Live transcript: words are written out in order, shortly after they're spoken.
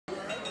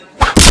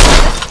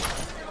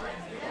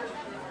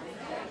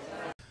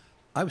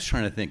I was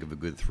trying to think of a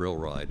good thrill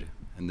ride,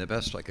 and the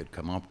best I could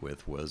come up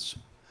with was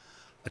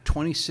a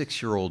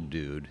 26-year-old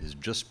dude has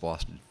just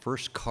bought his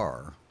first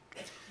car,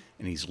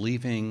 and he's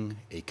leaving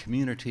a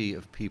community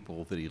of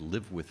people that he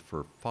lived with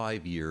for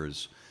 5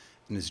 years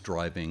and is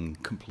driving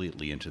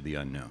completely into the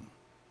unknown.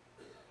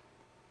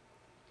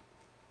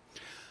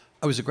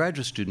 I was a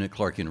graduate student at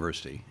Clark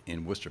University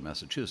in Worcester,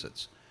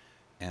 Massachusetts,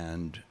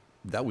 and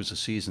that was a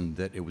season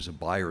that it was a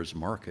buyer's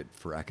market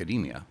for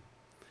academia.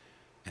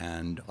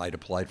 And I'd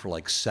applied for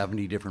like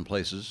 70 different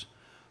places.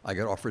 I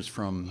got offers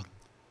from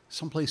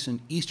someplace in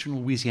eastern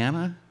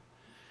Louisiana,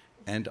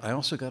 and I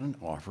also got an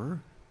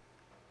offer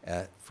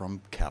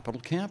from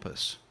Capitol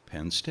Campus,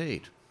 Penn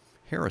State,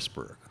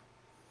 Harrisburg.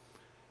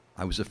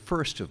 I was the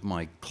first of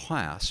my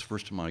class,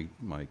 first of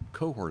my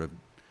cohort of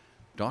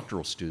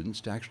doctoral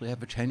students to actually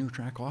have a tenure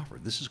track offer.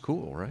 This is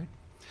cool, right?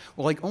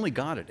 Well, I only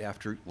got it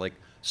after like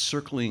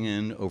circling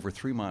in over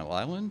 3 Mile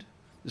Island.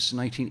 This is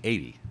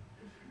 1980.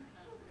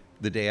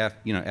 The day after,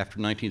 after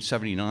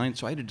 1979,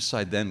 so I had to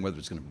decide then whether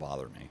it's going to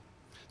bother me.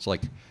 It's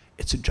like,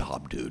 it's a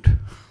job, dude.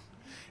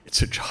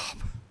 It's a job.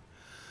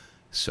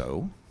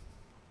 So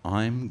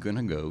I'm going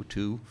to go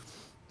to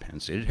Penn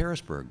State at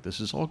Harrisburg. This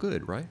is all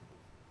good, right?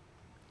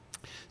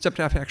 Except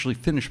I have to actually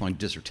finish my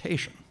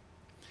dissertation.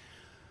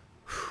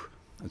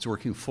 I was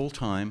working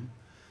full-time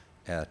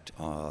at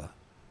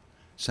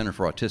Center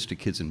for Autistic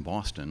Kids in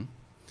Boston,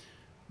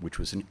 which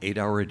was an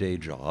 8-hour-a-day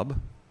job.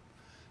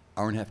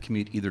 Hour-and-a-half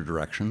commute either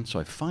direction, so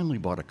I finally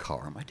bought a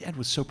car. My dad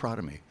was so proud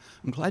of me.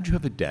 I'm glad you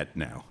have a debt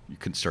now. You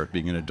can start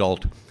being an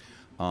adult.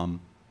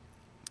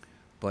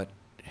 But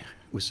it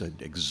was an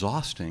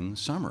exhausting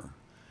summer.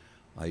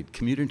 I'd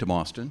commute into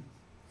Boston,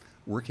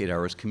 work 8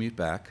 hours, commute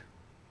back,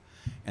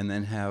 and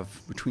then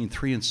have between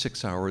 3 and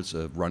 6 hours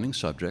of running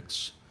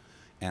subjects,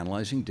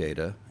 analyzing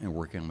data, and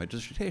working on my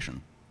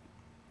dissertation.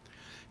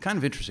 Kind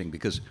of interesting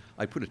because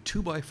I put a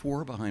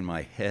 2x4 behind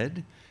my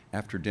head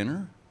after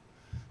dinner,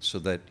 so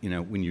that,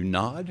 when you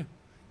nod,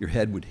 your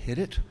head would hit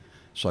it,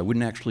 so I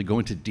wouldn't actually go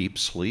into deep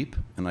sleep,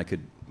 and I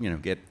could,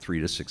 get 3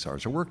 to 6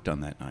 hours of work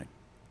done that night.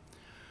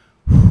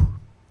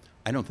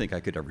 I don't think I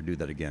could ever do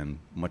that again,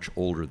 much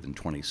older than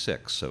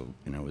 26, so,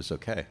 it was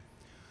okay.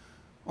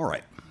 All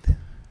right,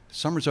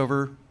 summer's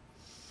over.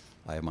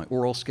 I have my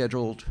oral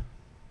scheduled.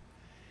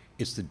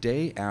 It's the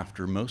day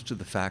after most of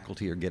the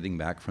faculty are getting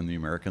back from the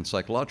American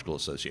Psychological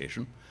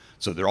Association,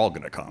 so they're all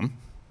going to come.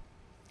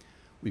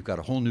 We've got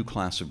a whole new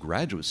class of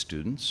graduate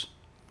students.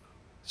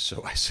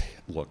 So I say,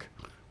 look,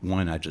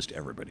 why not just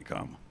everybody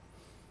come?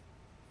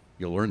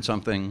 You'll learn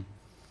something,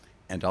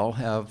 and I'll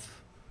have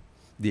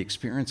the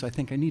experience I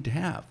think I need to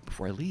have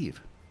before I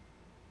leave.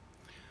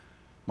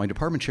 My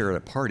department chair at a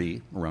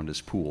party around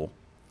his pool,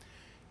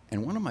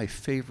 and one of my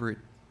favorite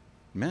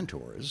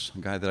mentors, a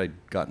guy that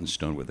I'd gotten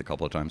stoned with a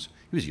couple of times,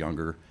 he was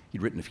younger,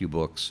 he'd written a few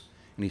books,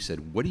 and he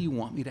said, "What do you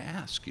want me to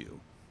ask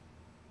you?"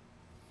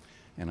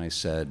 And I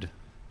said,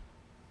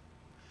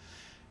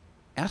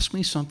 "Ask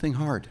me something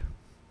hard.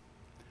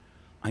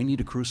 I need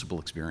a crucible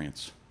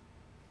experience.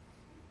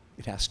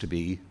 It has to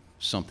be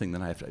something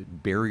that a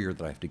barrier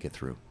that I have to get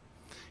through."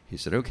 He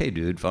said, "Okay,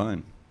 dude,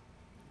 fine."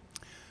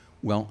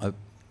 Well, a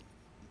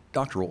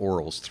doctoral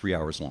oral is 3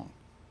 hours long.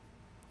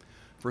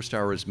 First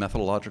hour is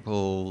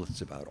methodological,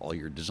 it's about all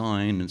your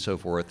design and so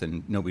forth,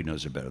 and nobody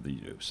knows it better than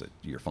you do, so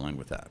you're fine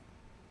with that.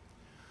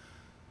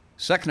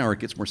 Second hour, it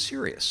gets more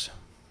serious.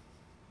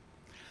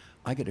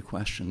 I get a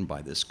question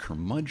by this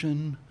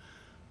curmudgeon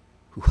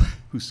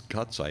whose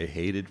guts I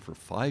hated for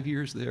 5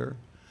 years there. And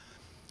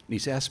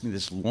he's asked me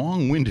this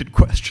long-winded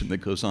question that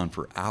goes on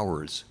for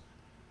hours.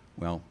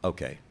 Well,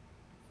 okay,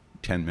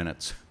 10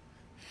 minutes.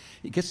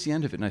 He gets to the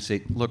end of it, and I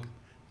say, "Look,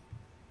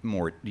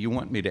 Mort, do you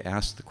want me to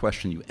ask the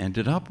question you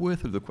ended up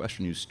with or the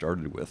question you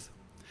started with?"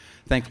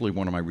 Thankfully,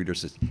 one of my readers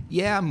says,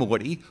 "Yeah,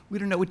 Morty, we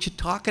don't know what you're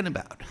talking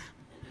about."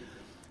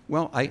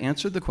 Well, I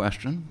answered the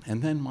question,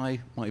 and then my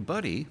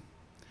buddy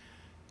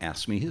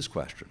asked me his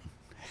question.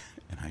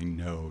 And I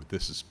know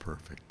this is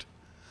perfect.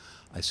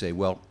 I say,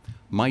 well,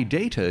 my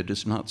data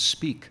does not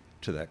speak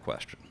to that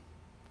question,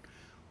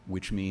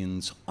 which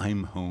means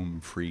I'm home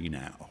free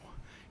now.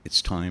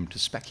 It's time to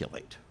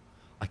speculate.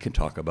 I can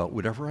talk about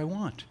whatever I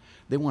want.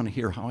 They want to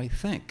hear how I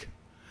think.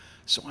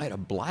 So I had a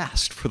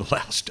blast for the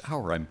last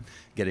hour. I'm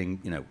getting,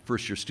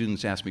 first-year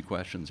students ask me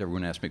questions,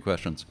 everyone asked me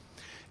questions.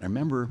 And I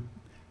remember,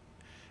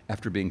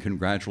 after being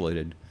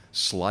congratulated,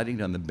 sliding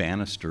down the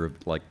banister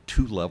of like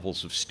 2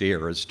 levels of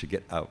stairs to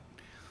get out.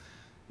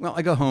 Well,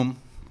 I go home,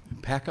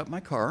 pack up my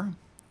car.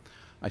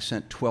 I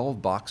sent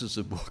 12 boxes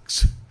of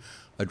books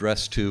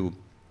addressed to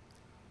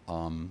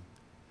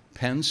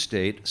Penn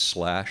State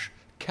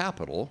 /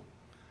 Capitol.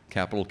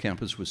 Capitol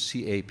campus was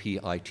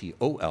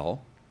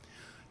Capitol,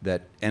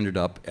 that ended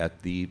up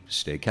at the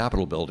state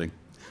capitol building.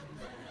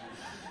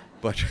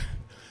 But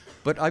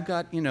I've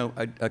got,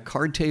 a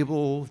card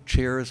table,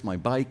 chairs, my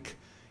bike,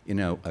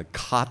 a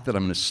cot that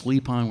I'm going to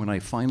sleep on when I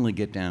finally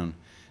get down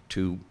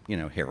to,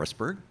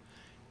 Harrisburg.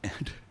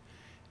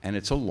 And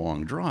it's a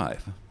long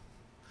drive.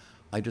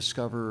 I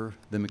discover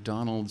the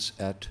McDonald's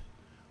at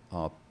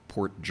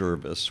Port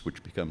Jervis,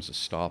 which becomes a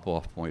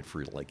stop-off point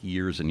for like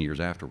years and years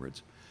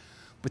afterwards.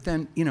 But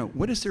then, you know,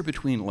 what is there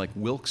between like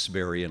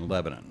Wilkes-Barre and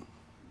Lebanon?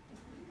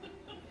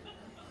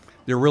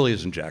 There really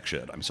isn't jack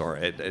shit. I'm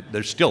sorry.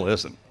 There still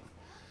isn't.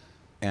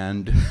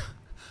 And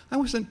I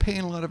wasn't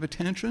paying a lot of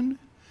attention,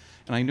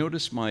 and I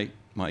noticed my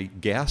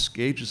gas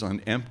gauge is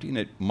on empty, and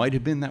it might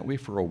have been that way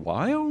for a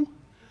while.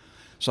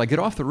 So I get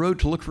off the road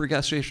to look for a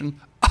gas station.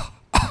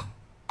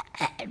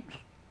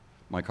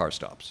 My car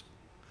stops.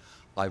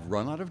 I've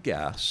run out of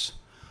gas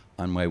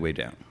on my way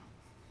down.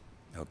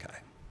 Okay.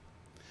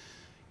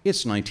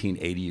 It's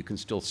 1980. You can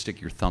still stick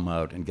your thumb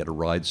out and get a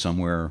ride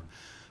somewhere.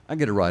 I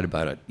get a ride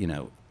about a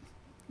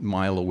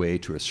mile away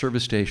to a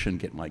service station,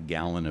 get my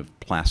gallon of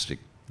plastic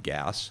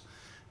gas,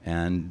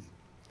 and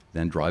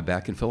then drive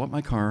back and fill up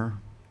my car.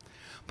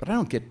 But I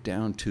don't get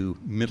down to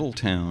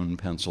Middletown,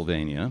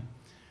 Pennsylvania,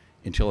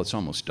 until it's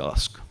almost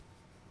dusk.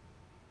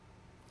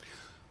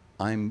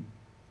 I'm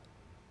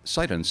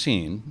sight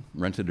unseen,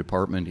 rented an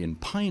apartment in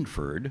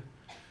Pineford,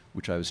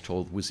 which I was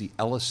told was the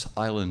Ellis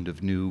Island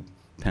of new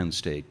Penn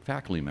State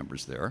faculty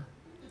members there.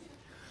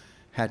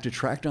 Had to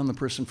track down the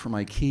person for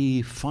my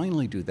key,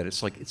 finally do that.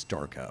 It's like, it's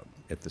dark out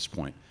at this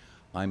point.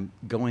 I'm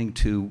going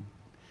to,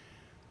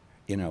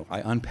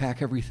 I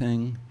unpack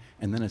everything,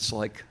 and then it's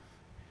like,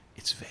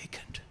 it's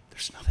vacant.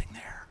 There's nothing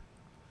there.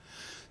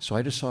 So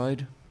I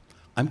decide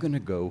I'm going to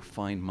go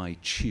find my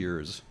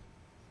Cheers.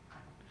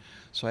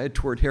 So I head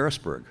toward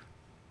Harrisburg,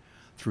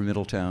 through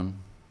Middletown,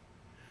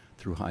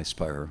 through High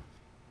Spire,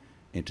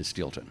 into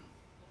Steelton.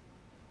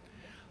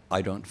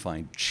 I don't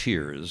find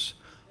Cheers.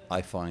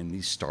 I find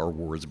the Star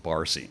Wars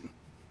bar scene.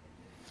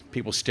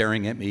 People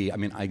staring at me. I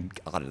mean, I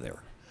got out of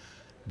there.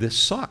 This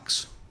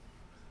sucks.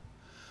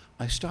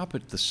 I stop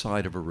at the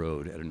side of a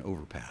road at an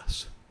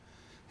overpass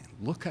and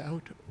look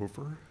out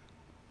over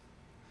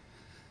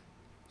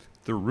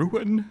the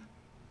ruin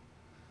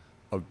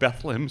of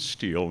Bethlehem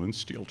Steel in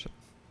Steelton.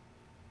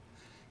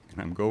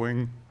 And I'm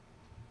going,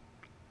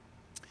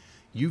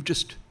 you've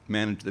just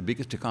managed the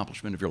biggest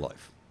accomplishment of your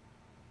life.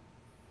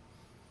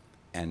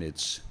 And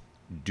it's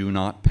do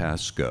not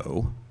pass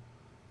go.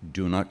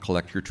 Do not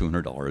collect your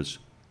 $200.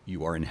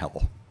 You are in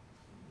hell.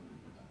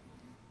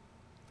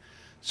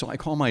 So I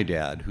call my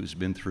dad, who's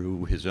been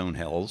through his own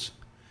hells,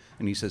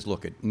 and he says,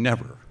 look, it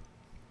never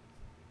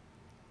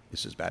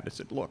is as bad as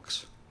it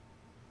looks.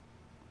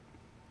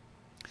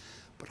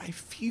 But I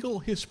feel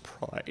his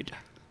pride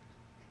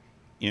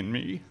in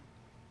me.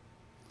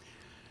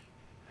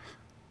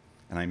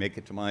 And I make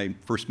it to my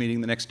first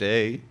meeting the next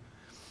day.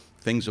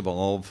 Things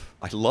evolve.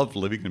 I loved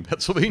living in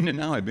Pennsylvania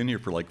now. I've been here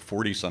for like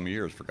 40-some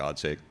years, for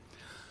God's sake.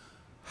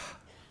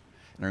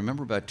 And I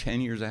remember about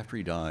 10 years after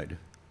he died,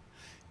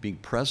 being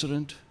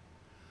president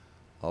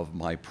of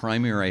my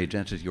primary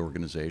identity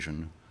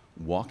organization,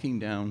 walking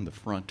down the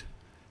front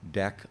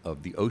deck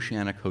of the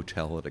Oceanic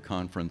Hotel at a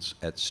conference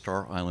at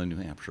Star Island,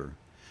 New Hampshire,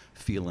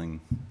 feeling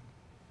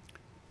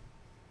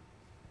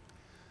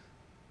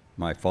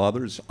my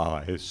father's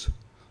eyes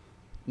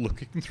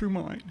looking through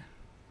mine,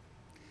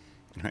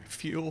 and I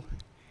feel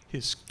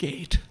his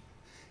gait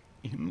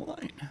in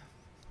mine.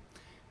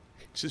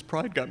 His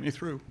pride got me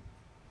through.